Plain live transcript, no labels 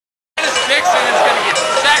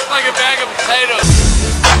a bag of potatoes.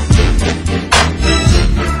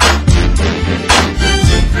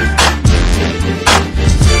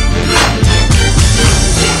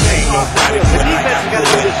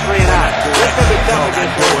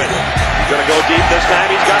 He's gonna go deep this time.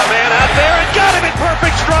 He's got a man out there and got him in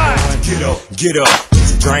perfect stride. Get up, put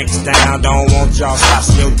your drinks down. Don't want y'all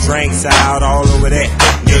sloshing your drinks out all over that.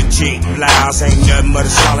 Your cheap blouse ain't nothing but a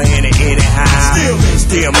solid in it anyhow.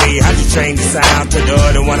 Still me, how'd you change the sound to the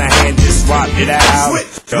other one? I had just swapped it out.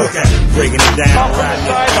 Okay, breaking it down.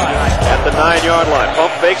 At the 9-yard line,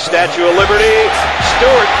 pump fake, Statue of Liberty,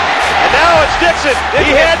 Stewart, and now it's Dixon.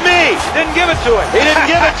 He had me. Didn't give it to him. He didn't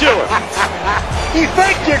give it to him. He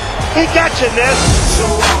faked you. He got you, Ness. Show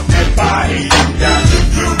off that body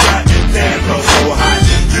you got that damn clothes so hot.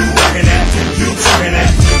 You working that, you talking that,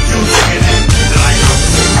 you taking that. Like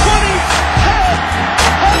 20, 10,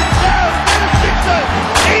 touchdown, Dennis Dixon,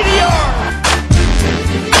 80 yards.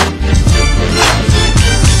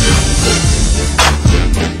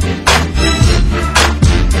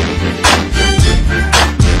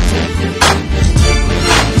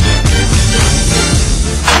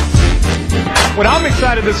 What I'm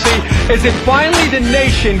excited to see is that finally the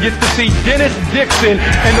nation gets to see Dennis Dixon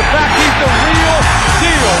and the fact he's the real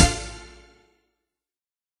deal.